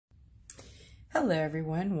Hello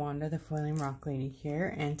everyone, Wanda the Foiling Rock Lady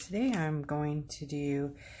here, and today I'm going to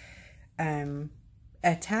do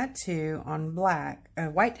a tattoo on black,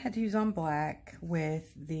 white tattoos on black with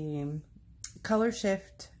the Color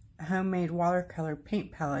Shift homemade watercolor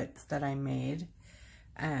paint palettes that I made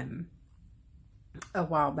a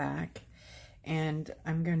while back, and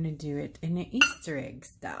I'm going to do it in an Easter egg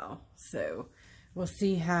style, so we'll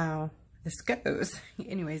see how this goes.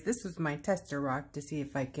 Anyways, this was my tester rock to see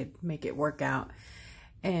if I could make it work out,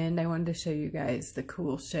 and I wanted to show you guys the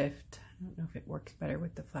cool shift. I don't know if it works better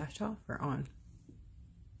with the flash off or on.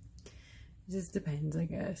 It just depends, I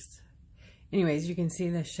guess. Anyways, you can see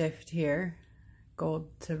the shift here, gold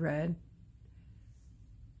to red.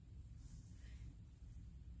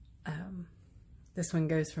 This one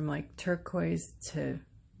goes from like turquoise to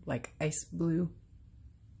like ice blue,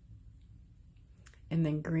 and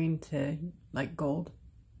then green to like gold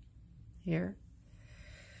here.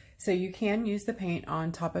 So you can use the paint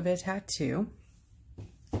on top of a tattoo.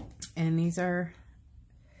 And these are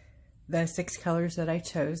the 6 colors that I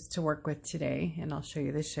chose to work with today. And I'll show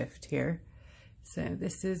you the shift here. So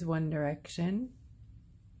this is one direction.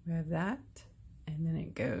 We have that. And then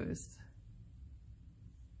it goes.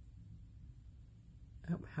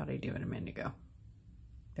 Oh, how'd I do it a minute ago?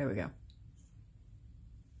 There we go.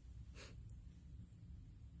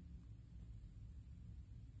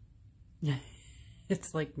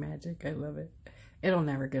 It's like magic. I love it. It'll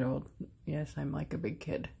never get old. Yes, I'm like a big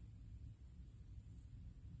kid.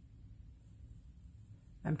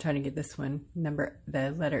 I'm trying to get this one,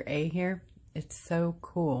 the letter A here. It's so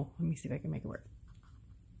cool. Let me see if I can make it work.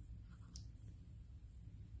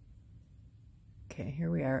 Okay,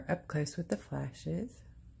 here we are up close with the flashes.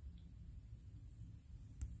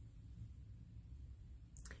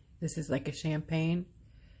 This is like a champagne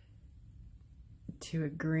to a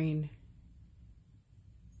green.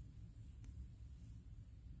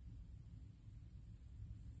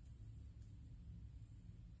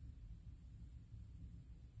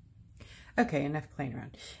 Okay, enough playing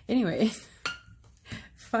around. Anyways,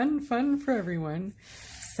 fun for everyone.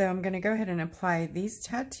 So I'm going to go ahead and apply these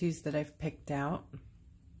tattoos that I've picked out.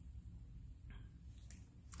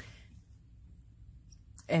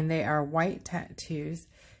 And they are white tattoos.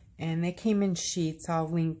 And they came in sheets. I'll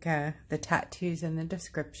link the tattoos in the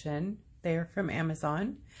description. They're from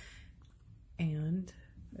Amazon. And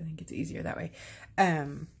I think it's easier that way.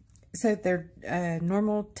 So they're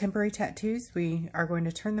normal temporary tattoos. We are going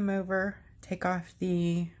to turn them over, take off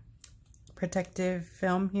the protective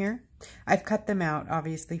film here. I've cut them out,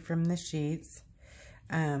 obviously, from the sheets.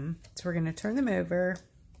 So we're going to turn them over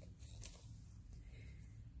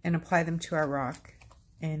and apply them to our rock.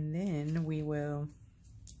 And then we will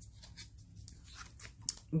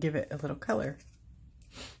give it a little color.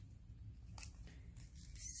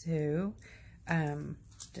 So,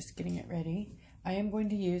 just getting it ready. I am going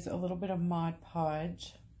to use a little bit of Mod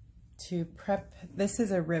Podge to prep. This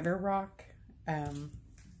is a river rock.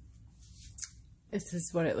 This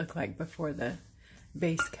is what it looked like before the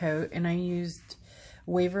base coat. And I used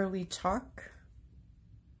Waverly Chalk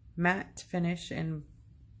matte finish in,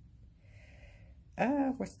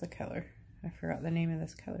 what's the color? I forgot the name of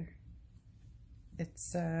this color.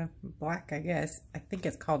 It's black, I guess. I think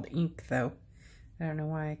it's called ink, though. I don't know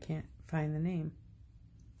why I can't find the name.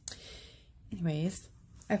 Anyways,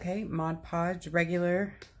 okay, Mod Podge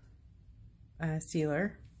regular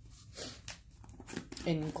sealer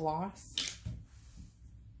in gloss.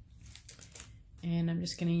 And I'm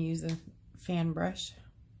just going to use a fan brush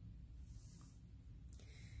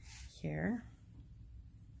here.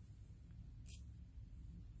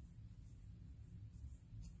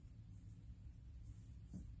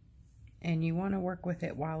 And you want to work with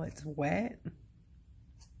it while it's wet.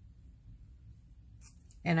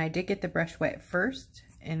 And I did get the brush wet first,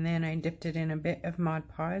 and then I dipped it in a bit of Mod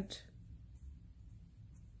Podge.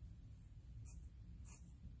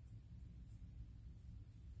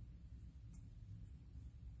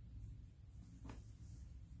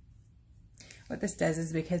 What this does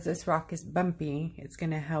is, because this rock is bumpy, it's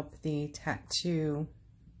going to help the tattoo,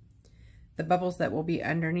 the bubbles that will be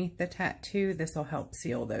underneath the tattoo, this will help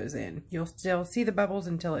seal those in. You'll still see the bubbles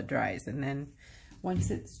until it dries, and then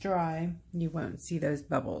once it's dry, you won't see those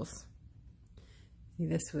bubbles. See,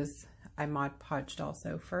 this was, I Mod Podged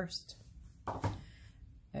also first.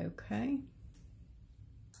 Okay.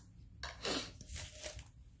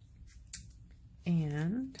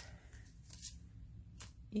 And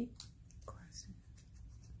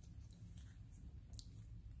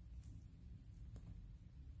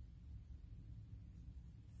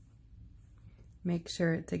make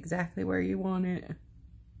sure it's exactly where you want it.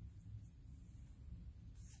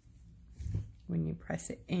 press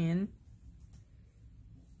it in.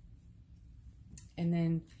 And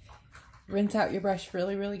then rinse out your brush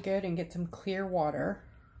really, really good and get some clear water.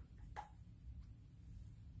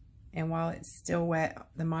 And while it's still wet,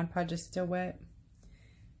 the Mod Podge is still wet,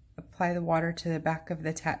 apply the water to the back of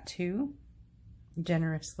the tattoo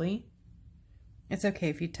generously. It's okay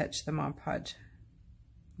if you touch the Mod Podge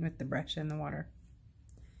with the brush in the water.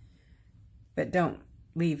 But don't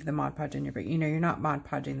leave the Mod Podge in your, you know, you're not Mod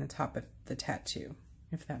Podging the top of the tattoo,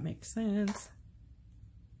 if that makes sense.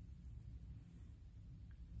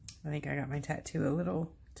 I think I got my tattoo a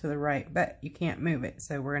little to the right, but you can't move it,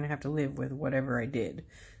 so we're going to have to live with whatever I did.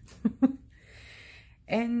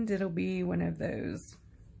 And it'll be one of those,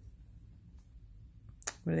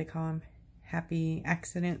 what do they call them? Happy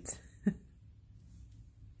accidents.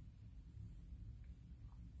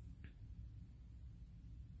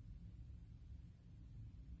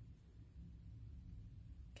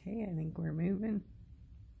 Okay, I think we're moving.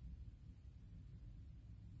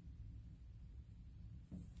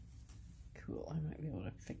 Cool, I might be able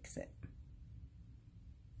to fix it.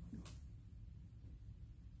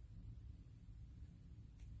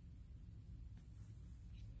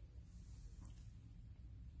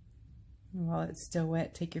 And while it's still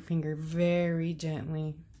wet, take your finger very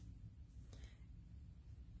gently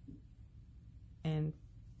and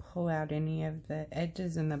pull out any of the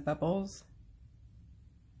edges and the bubbles.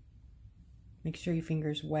 Make sure your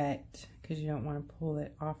finger's wet because you don't want to pull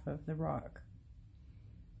it off of the rock.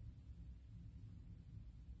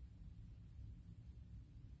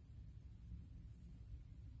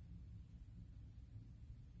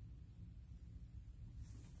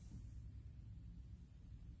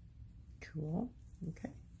 Cool. Okay.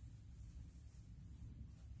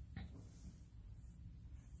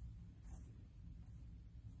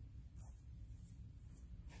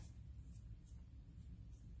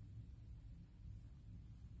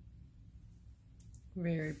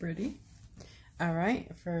 Very pretty. All right,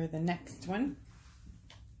 for the next one.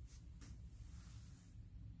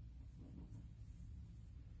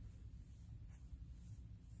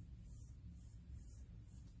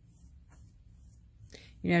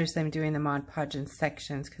 You notice I'm doing the Mod Podge in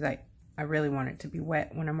sections because I really want it to be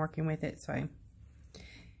wet when I'm working with it. So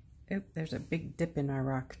there's a big dip in our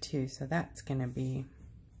rock too, so that's gonna be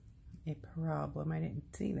a problem. I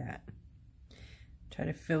didn't see that. Try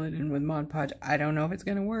to fill it in with Mod Podge. I don't know if it's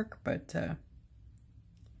gonna work, but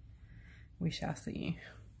we shall see.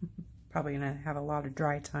 Probably gonna have a lot of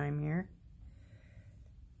dry time here.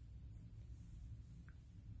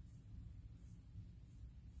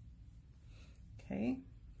 Okay.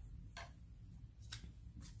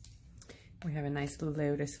 We have a nice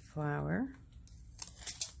lotus flower.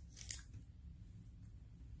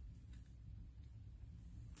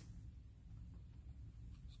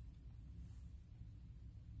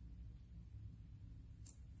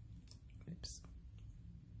 Oops.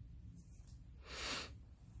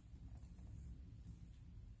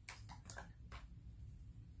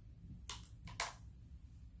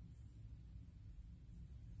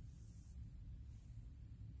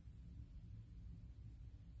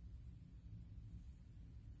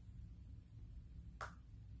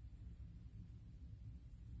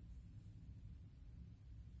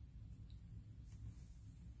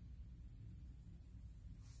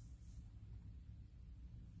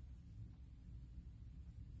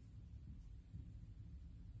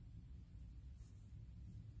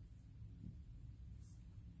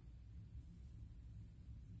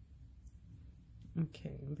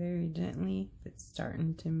 Okay, very gently, if it's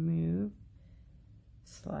starting to move,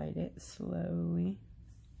 slide it slowly.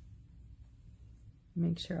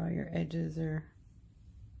 Make sure all your edges are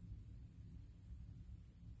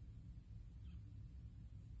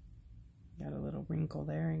got a little wrinkle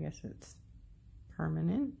there. I guess it's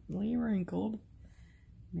permanently wrinkled,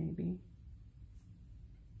 maybe.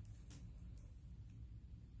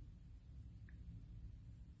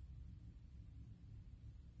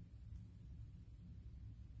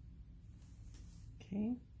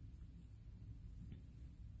 Okay.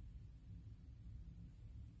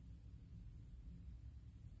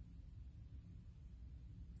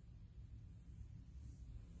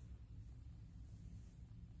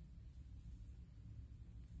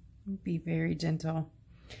 Be very gentle.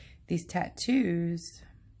 These tattoos,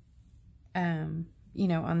 you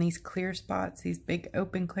know, on these clear spots, these big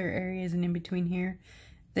open clear areas and in between here,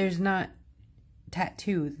 there's not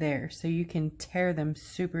tattoo there, so you can tear them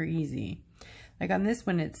super easy. Like on this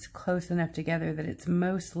one, it's close enough together that it's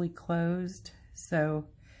mostly closed, so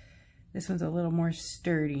this one's a little more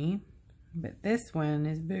sturdy, but this one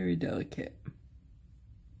is very delicate.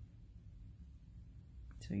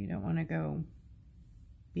 So you don't want to go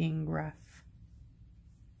being rough.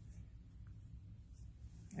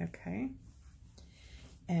 Okay.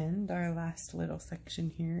 And our last little section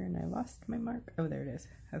here, and I lost my mark. Oh, there it is.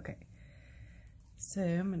 Okay. So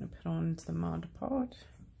I'm going to put on some Mod Podge.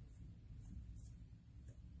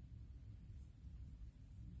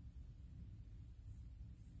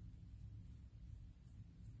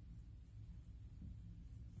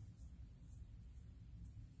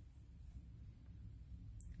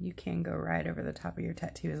 You can go right over the top of your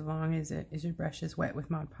tattoo as long as your brush is wet with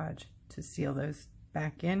Mod Podge to seal those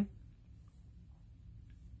back in.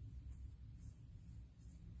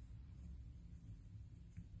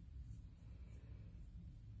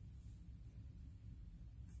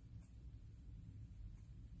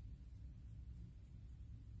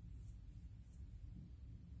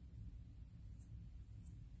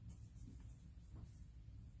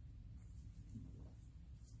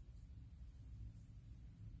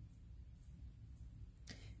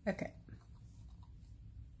 Okay.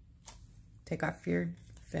 Take off your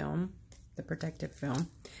film, the protective film.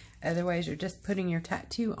 Otherwise, you're just putting your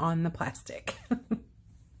tattoo on the plastic.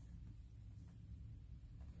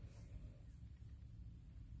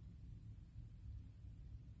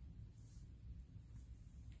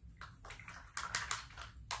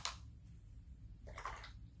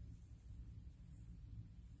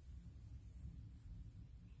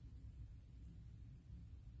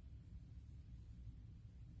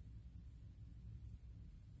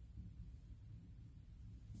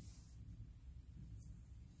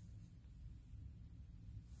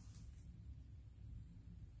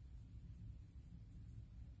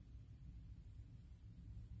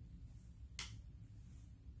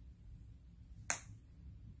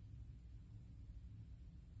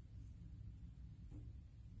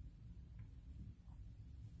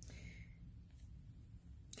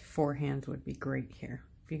 Four hands would be great here.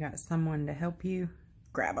 If you got someone to help you,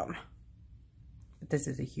 grab them. But this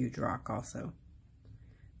is a huge rock also.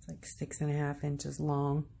 It's like 6.5 inches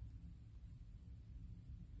long.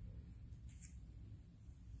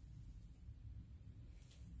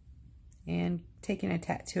 And taking a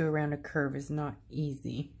tattoo around a curve is not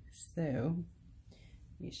easy. So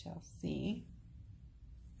we shall see.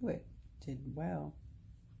 Oh, it did well.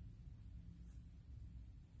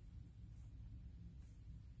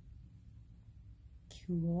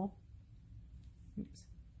 Cool. Oops.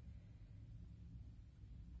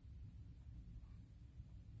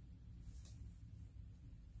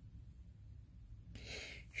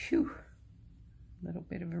 Phew. A little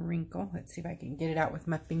bit of a wrinkle. Let's see if I can get it out with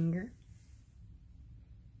my finger.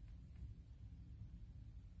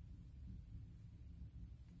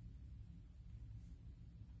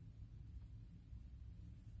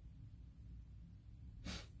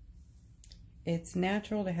 It's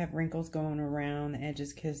natural to have wrinkles going around the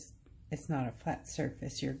edges because it's not a flat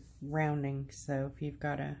surface, you're rounding. So if you've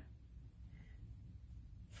got to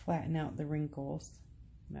flatten out the wrinkles,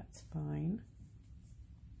 that's fine.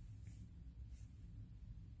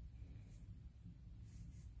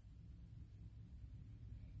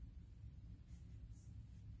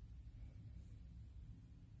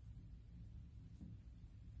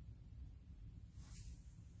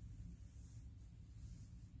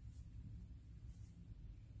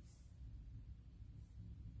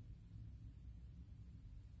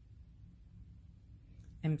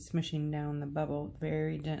 I'm smushing down the bubble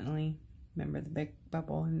very gently. Remember the big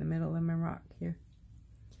bubble in the middle of my rock here.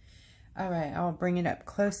 Alright, I'll bring it up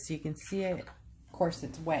close so you can see it. Of course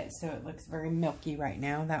it's wet, so it looks very milky right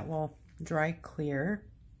now. That will dry clear.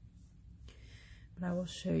 But I will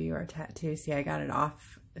show you our tattoo. See, I got it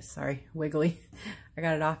off, sorry, wiggly. I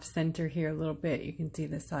got it off center here a little bit. You can see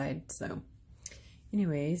the side. So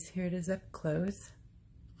anyways, here it is up close.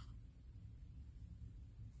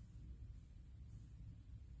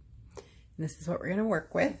 This is what we're going to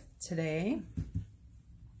work with today.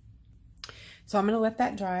 So I'm going to let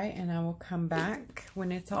that dry and I will come back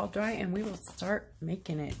when it's all dry and we will start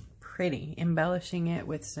making it pretty, embellishing it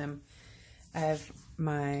with some of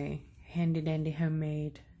my handy dandy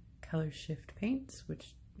homemade color shift paints,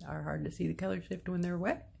 which are hard to see the color shift when they're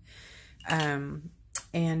wet.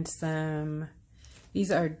 And some, these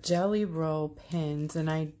are jelly roll pens, and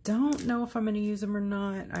I don't know if I'm going to use them or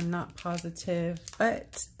not. I'm not positive,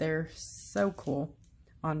 but they're so cool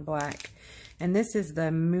on black. And this is the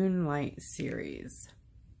Moonlight series.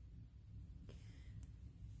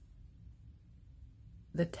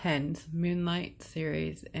 The 10s Moonlight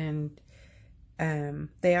series, and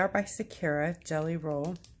they are by Sakura, jelly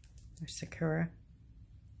roll, or Sakura.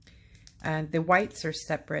 The whites are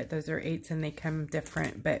separate. Those are 8s and they come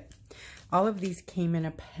different, but all of these came in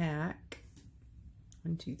a pack.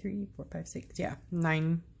 1, 2, 3, 4, 5, 6. Yeah,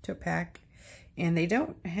 9 to a pack. And they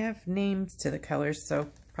don't have names to the colors, so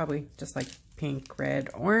probably just like pink, red,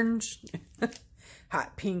 orange,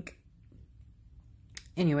 hot pink.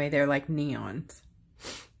 Anyway, they're like neons.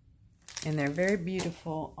 And they're very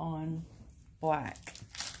beautiful on black.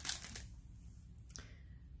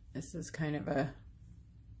 This is kind of a...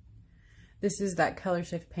 This is that Color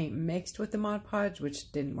Shift paint mixed with the Mod Podge,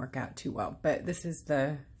 which didn't work out too well. But this is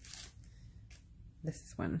the...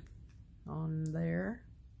 This one on there.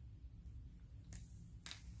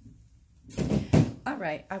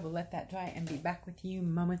 Alright, I will let that dry and be back with you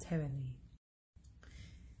momentarily.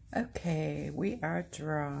 Okay, we are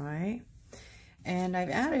dry. And I've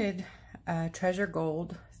added Treasure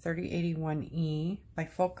Gold 3081E by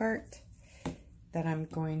Folk Art that I'm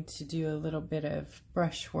going to do a little bit of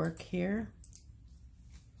brush work here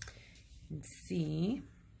and see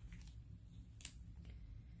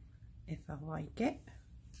if I like it.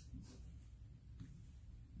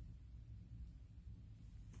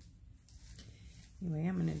 Anyway,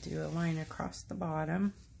 I'm going to do a line across the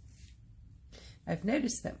bottom. I've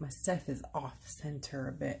noticed that my stuff is off center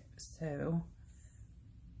a bit, so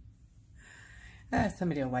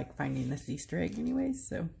somebody will like finding this Easter egg anyways,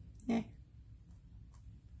 so yeah.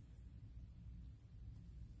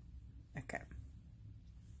 Okay.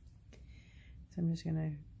 So I'm just going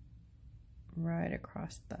to right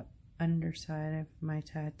across the underside of my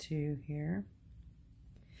tattoo here.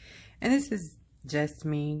 And this is just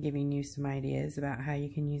me giving you some ideas about how you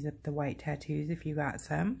can use up the white tattoos if you got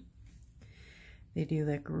some. They do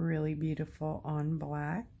look really beautiful on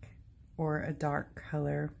black or a dark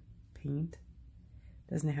color paint.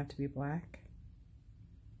 Doesn't have to be black.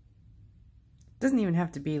 Doesn't even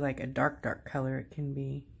have to be like a dark color. It can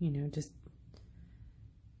be, you know, just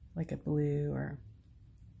like a blue or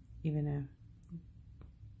even a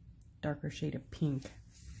darker shade of pink.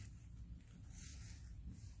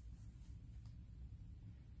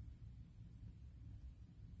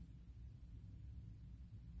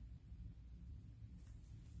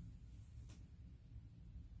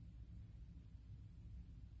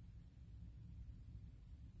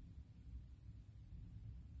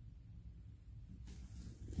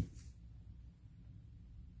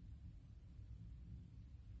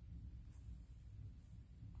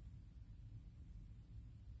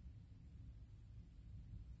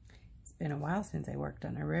 It's been a while since I worked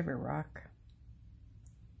on a river rock.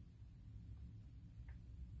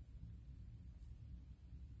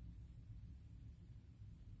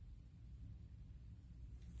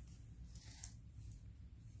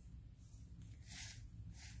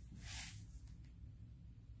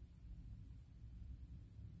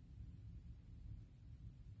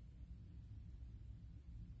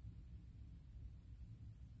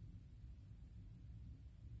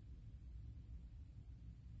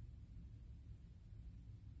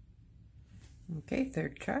 Okay,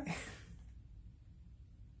 third try.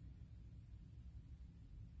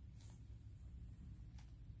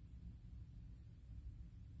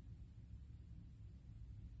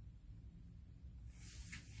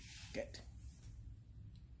 Good.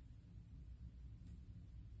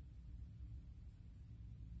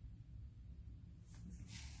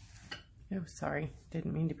 Oh, sorry.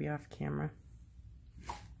 Didn't mean to be off camera.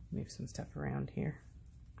 Move some stuff around here.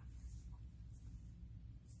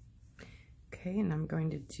 Okay, and I'm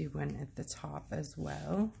going to do one at the top as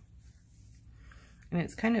well. And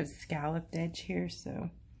it's kind of scalloped edge here, so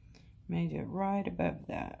I'm going to do it right above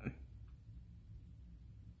that.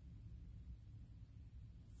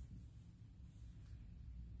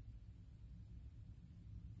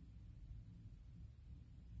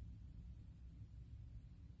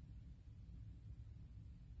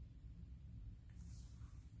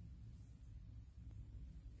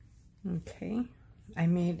 Okay, I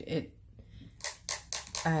made it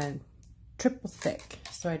triple thick,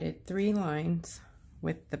 so I did 3 lines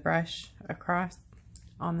with the brush across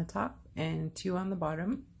on the top and 2 on the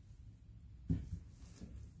bottom. I'm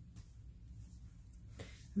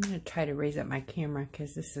going to try to raise up my camera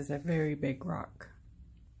because this is a very big rock.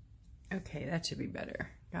 Okay, that should be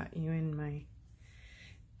better. Got you in my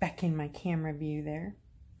back in my camera view there.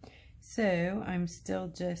 So I'm still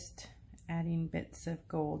just adding bits of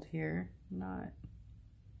gold here. Not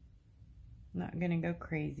gonna go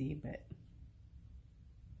crazy, but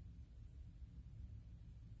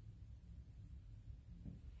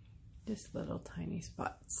just little tiny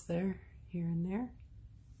spots there, here and there.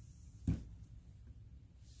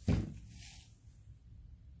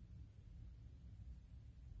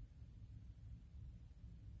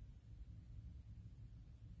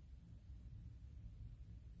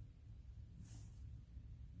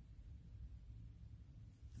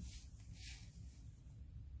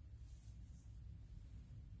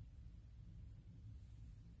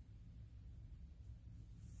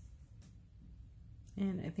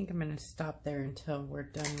 And I think I'm going to stop there until we're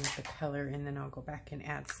done with the color, and then I'll go back and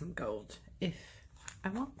add some gold if I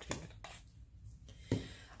want to.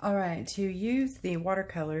 All right, to use the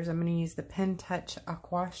watercolors, I'm going to use the Pen Touch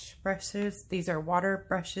Aquash brushes. These are water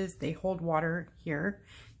brushes. They hold water here.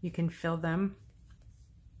 You can fill them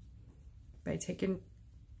by taking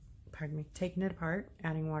it apart,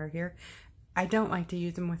 adding water here. I don't like to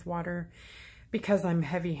use them with water because I'm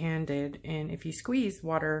heavy-handed, and if you squeeze,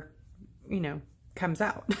 water, you know, comes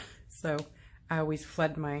out. So I always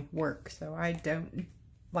flood my work. So I don't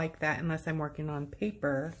like that unless I'm working on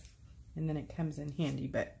paper, and then it comes in handy.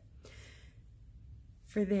 But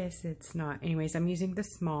for this, it's not. Anyways, I'm using the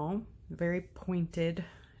small, very pointed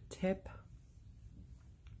tip.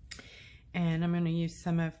 And I'm going to use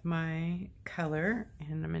some of my color,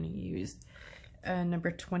 and I'm going to use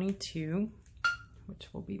number 22, which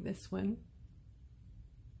will be this one.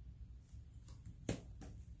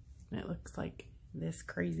 It looks like this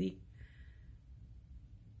crazy.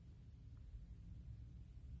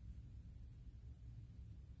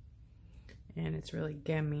 And it's really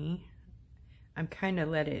gummy. I'm kind of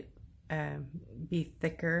let it be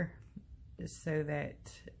thicker just so that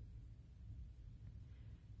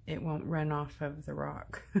it won't run off of the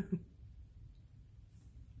rock.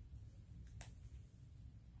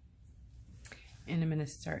 And I'm going to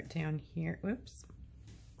start down here. Whoops.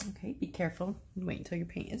 Okay, be careful. Wait until your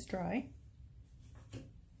paint is dry.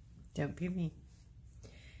 Don't be me.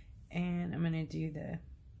 And I'm going to do the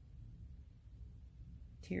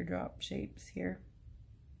teardrop shapes here.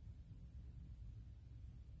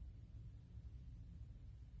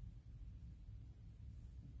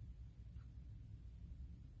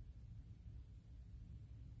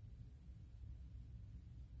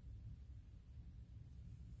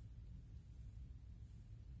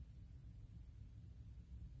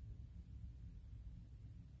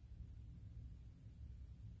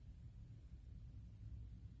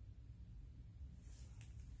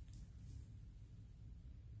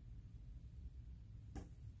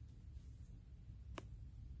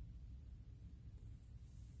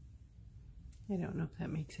 I don't know if that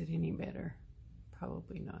makes it any better.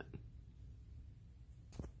 Probably not.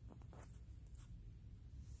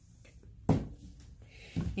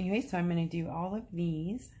 Anyway, so I'm going to do all of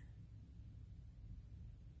these.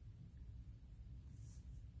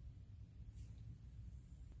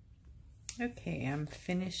 Okay, I'm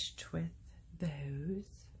finished with those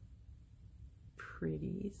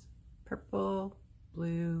pretties. Purple,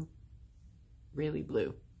 blue, really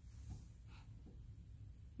blue.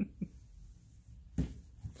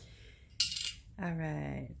 All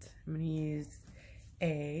right, I'm going to use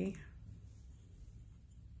A.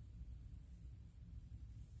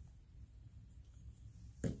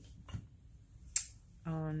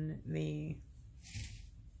 On the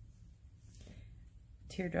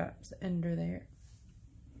teardrops under there.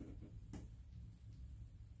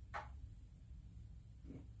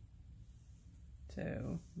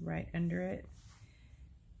 So right under it.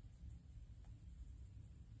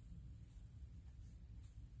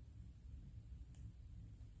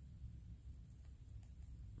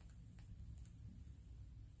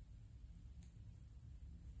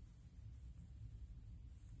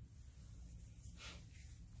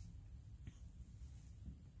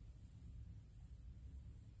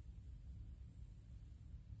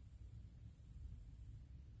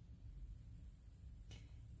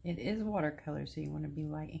 It is watercolor, so you want to be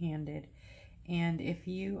light-handed. And if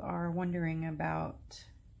you are wondering about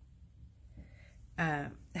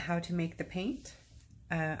how to make the paint,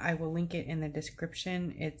 I will link it in the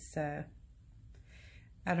description. It's, I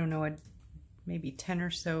don't know, maybe 10 or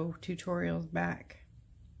so tutorials back.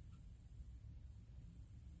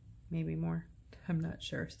 Maybe more. I'm not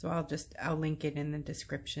sure. So I'll link it in the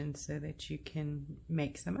description so that you can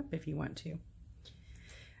make some up if you want to.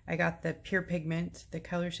 I got the pure pigment, the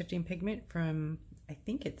color shifting pigment from, I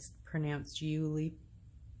think it's pronounced Yuli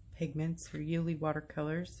Pigments or Yuli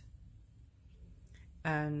Watercolors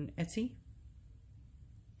on Etsy.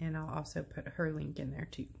 And I'll also put her link in there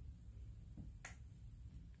too.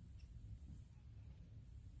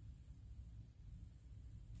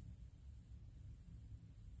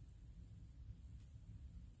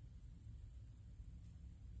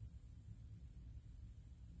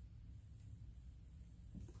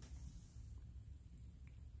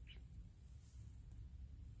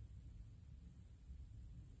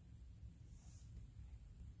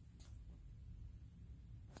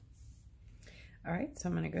 All right, so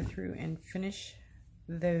I'm going to go through and finish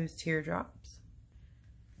those teardrops.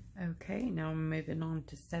 Okay, now I'm moving on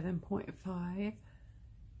to 7.5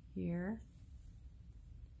 here.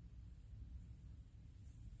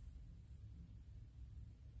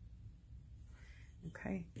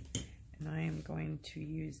 Okay, and I am going to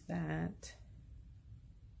use that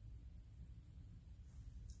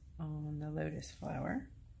on the lotus flower.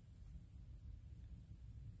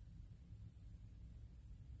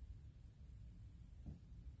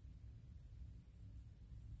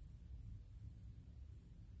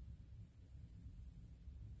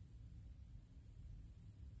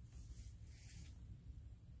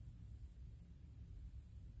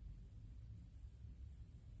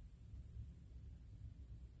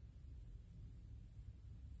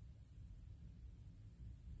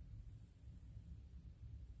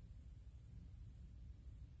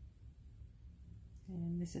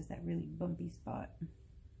 And this is that really bumpy spot.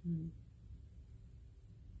 I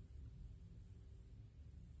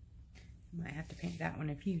might have to paint that one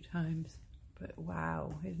a few times, but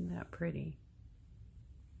wow, isn't that pretty?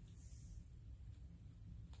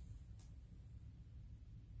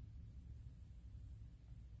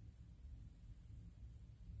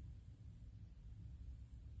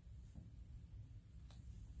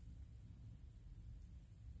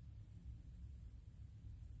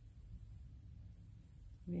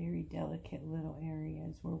 Very delicate little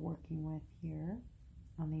areas we're working with here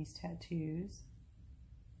on these tattoos.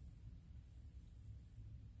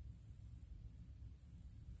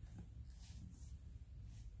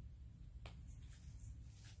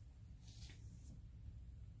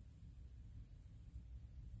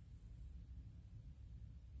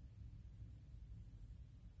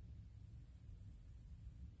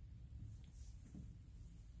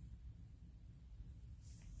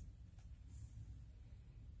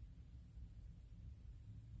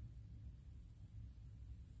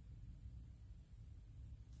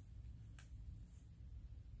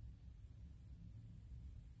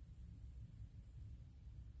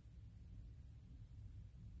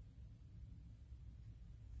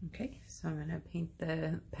 Okay, so I'm going to paint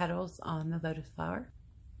the petals on the lotus flower.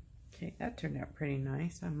 Okay, that turned out pretty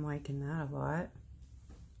nice. I'm liking that a lot.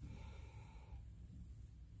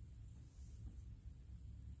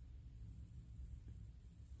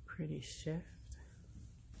 Pretty shift.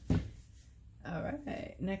 All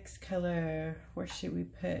right, next color. Where should we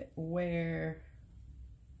put where?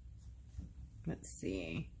 Let's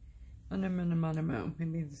see.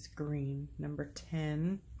 Maybe this green, number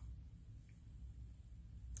 10.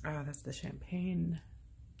 Oh, that's the champagne.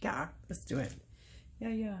 Yeah, let's do it.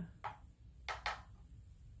 Yeah.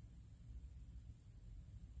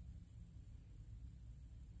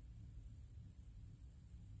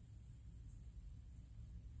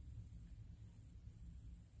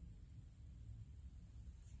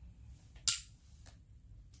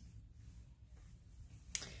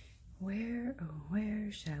 Where, oh,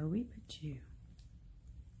 where shall we put you?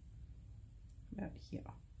 About here.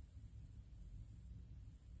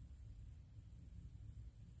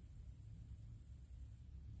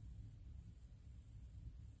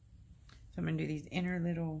 So I'm going to do these inner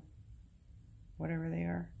little, whatever they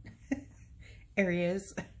are,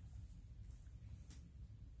 areas.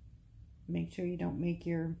 Make sure you don't make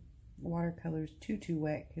your watercolors too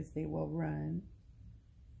wet because they will run.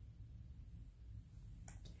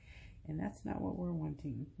 And that's not what we're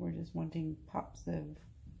wanting. We're just wanting pops of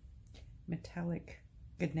metallic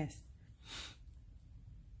goodness.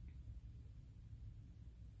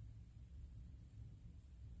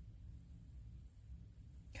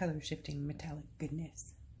 Color shifting metallic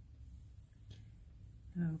goodness.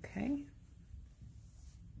 Okay.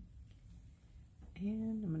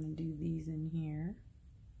 And I'm going to do these in here.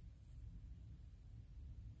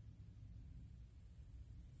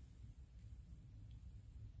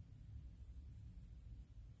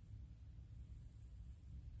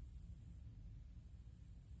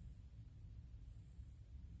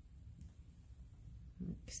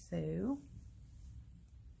 Like so.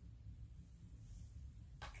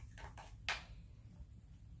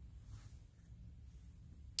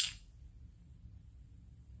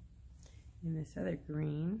 And this other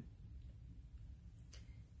green,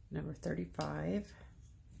 number 35,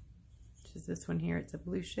 which is this one here. It's a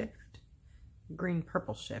blue shift, green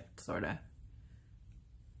purple shift, sort of.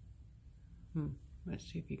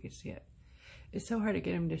 Let's see if you can see it. It's so hard to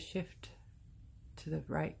get them to shift to the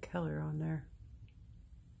right color on there.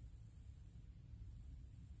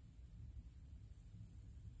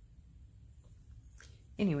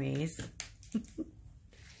 Anyways,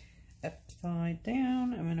 upside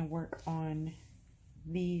down, I'm going to work on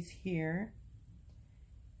these here,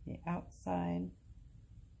 the outside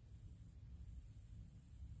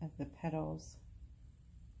of the petals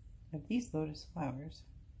of these lotus flowers.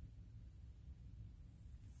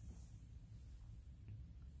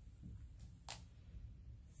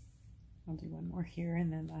 I'll do one more here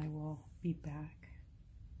and then I will be back.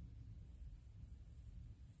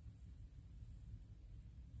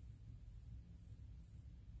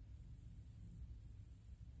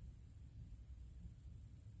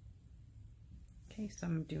 Okay, so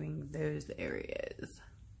I'm doing those areas.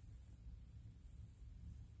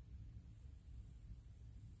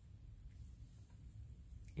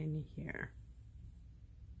 In here.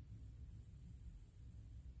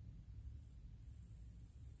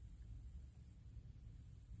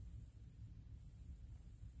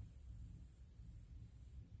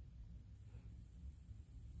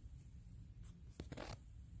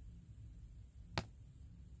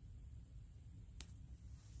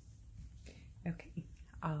 Okay,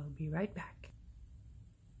 I'll be right back.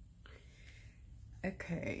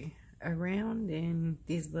 Okay, around in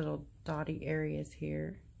these little dotty areas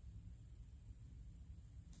here,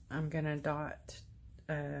 I'm gonna dot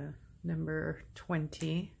number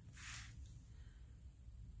 20,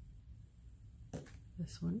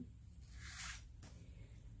 this one.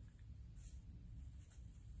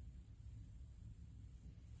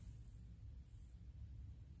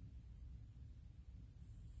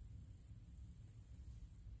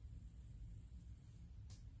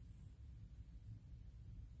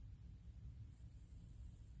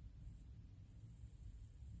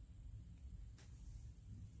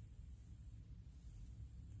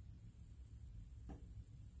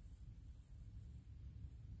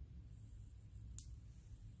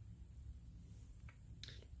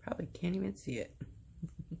 Probably can't even see it.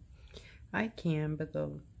 I can, but the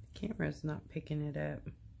camera's not picking it up.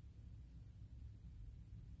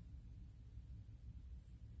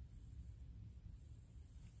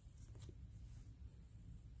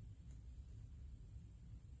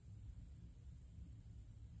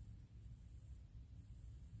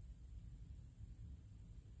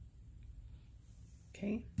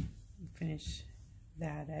 Okay, finish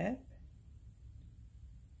that up.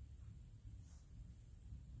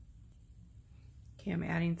 Okay, I'm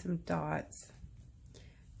adding some dots.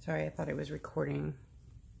 Sorry, I thought it was recording.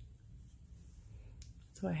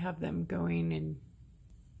 So I have them going in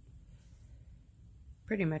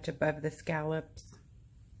pretty much above the scallops.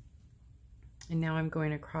 And now I'm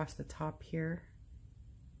going across the top here.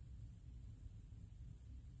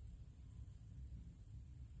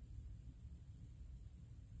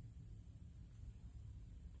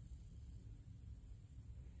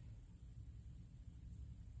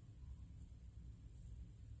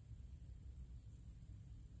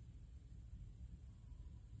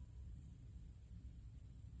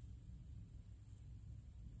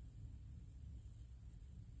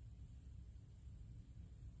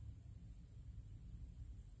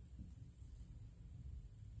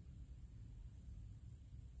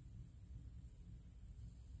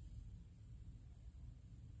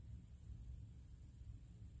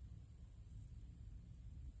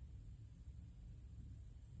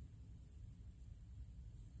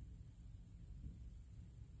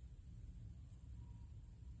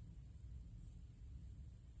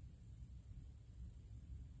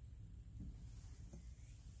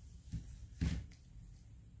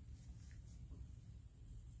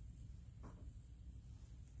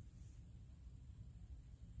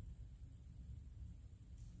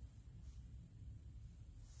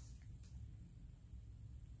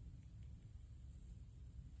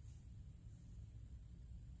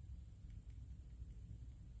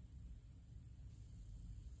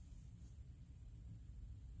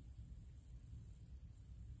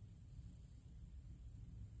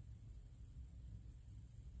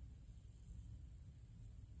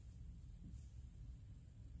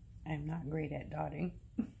 I'm not great at dotting,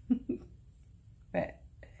 but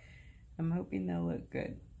I'm hoping they'll look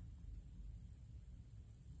good.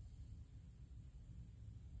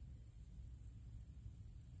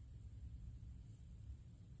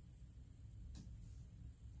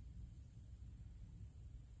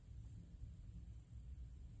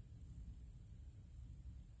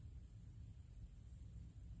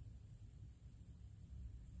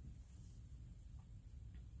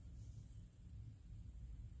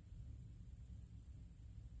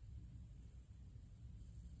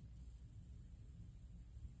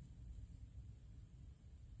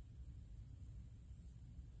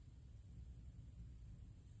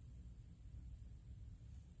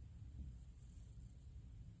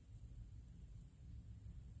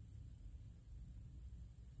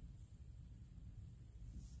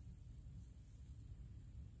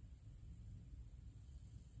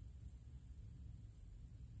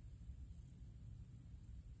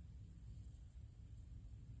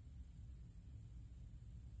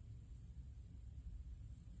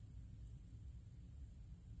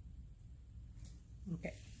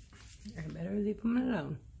 Okay, I better leave them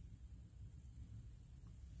alone.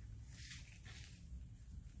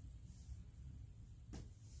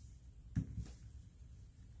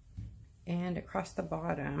 And across the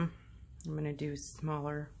bottom, I'm going to do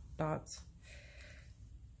smaller dots,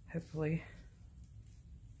 hopefully.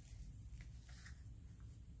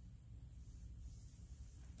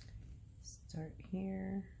 Start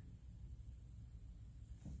here.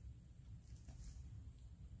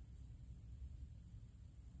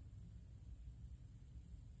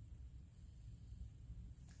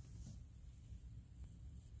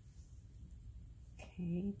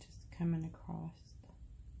 Okay, just coming across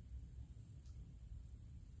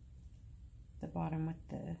the bottom with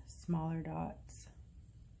the smaller dots.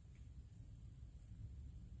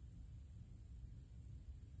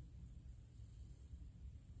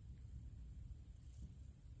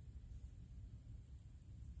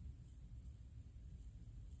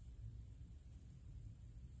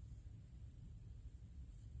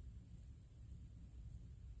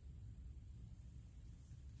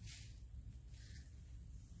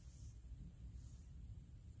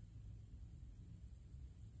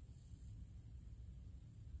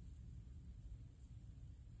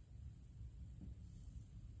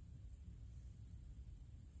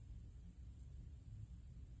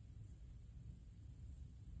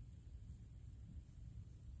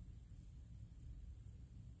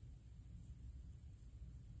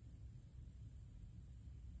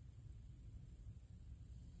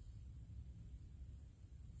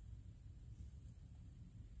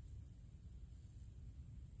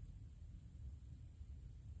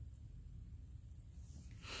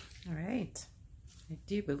 All right, I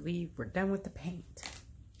do believe we're done with the paint.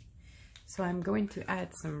 So I'm going to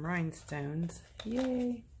add some rhinestones.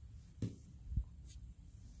 Yay! Let's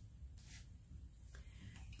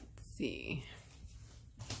see.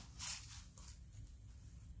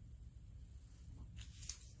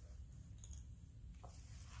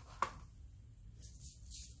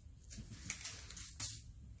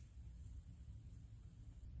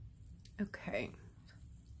 Okay.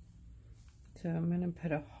 So I'm going to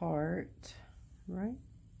put a heart right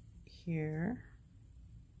here.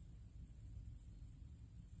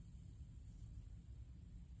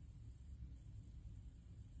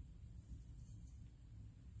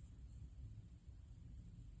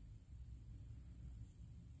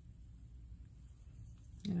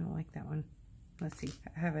 I don't like that one. Let's see.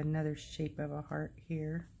 I have another shape of a heart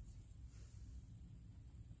here.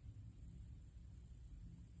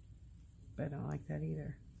 But I don't like that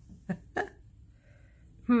either.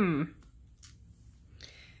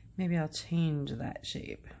 Maybe I'll change that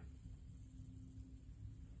shape.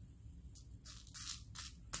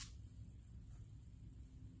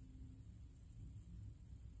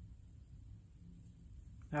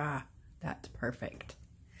 Ah, that's perfect.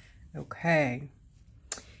 Okay.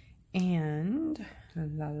 And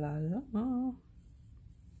la la la.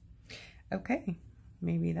 Okay,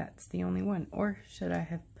 maybe that's the only one. Or should I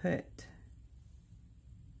have put...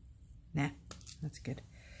 Nah, that's good.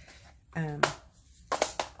 I'm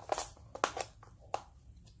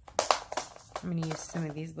going to use some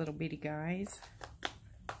of these little bitty guys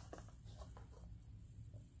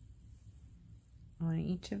on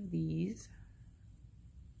each of these.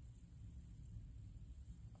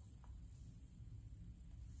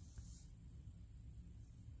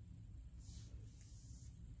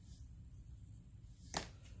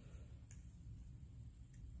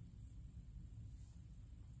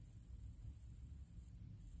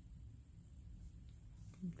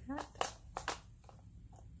 Like that.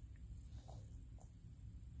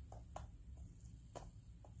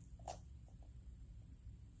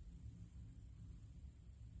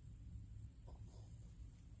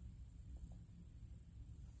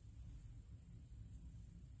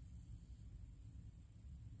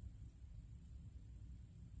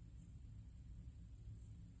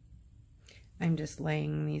 I'm just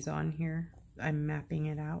laying these on here. I'm mapping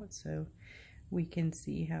it out so we can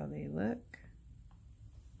see how they look.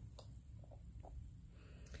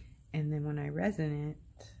 And then when I resin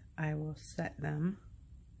it, I will set them.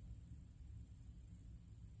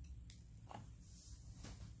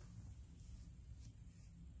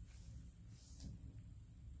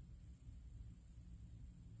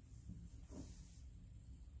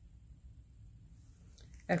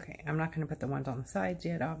 Okay, I'm not going to put the ones on the sides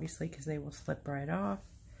yet, obviously, because they will slip right off.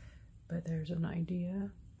 But there's an idea.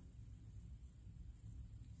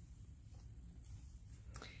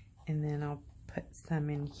 And then I'll put some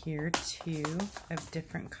in here too of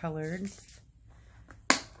different colors,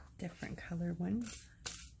 different color ones.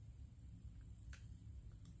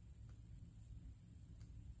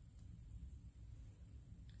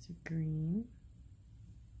 So green.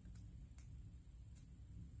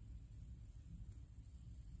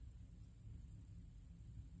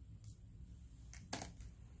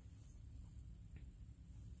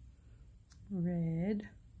 red.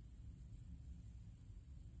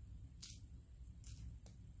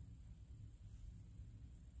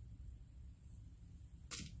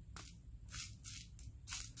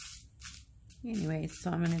 Anyway,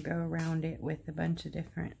 so I'm going to go around it with a bunch of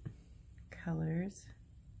different colors.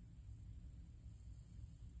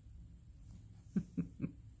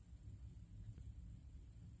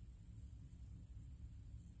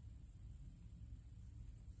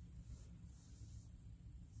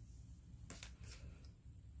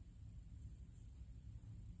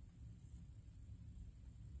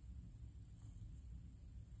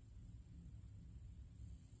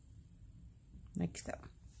 Like so.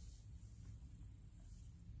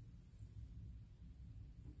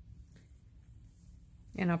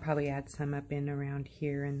 And I'll probably add some up in around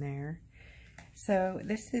here and there. So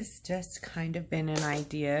this has just kind of been an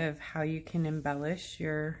idea of how you can embellish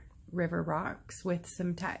your river rocks with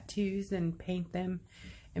some tattoos and paint them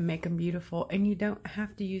and make them beautiful. And you don't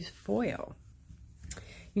have to use foil.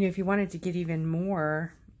 You know, if you wanted to get even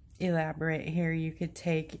more elaborate here, you could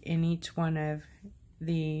take in each one of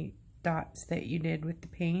the dots that you did with the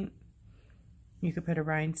paint, you could put a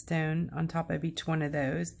rhinestone on top of each one of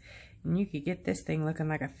those, and you could get this thing looking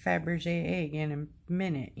like a Faberge egg in a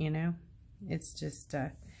minute, you know. It's just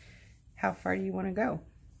how far do you want to go?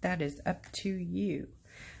 That is up to you.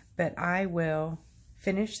 But I will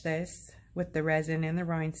finish this with the resin and the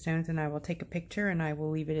rhinestones, and I will take a picture and I will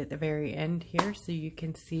leave it at the very end here so you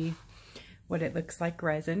can see what it looks like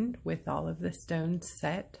resin with all of the stones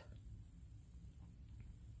set.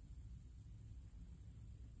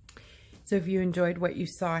 So if you enjoyed what you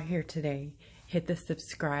saw here today, hit the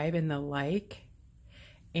subscribe and the like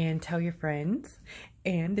and tell your friends.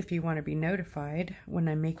 And if you want to be notified when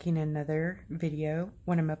I'm making another video,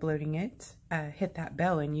 when I'm uploading it, hit that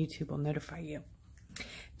bell and YouTube will notify you.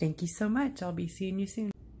 Thank you so much. I'll be seeing you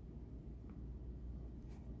soon.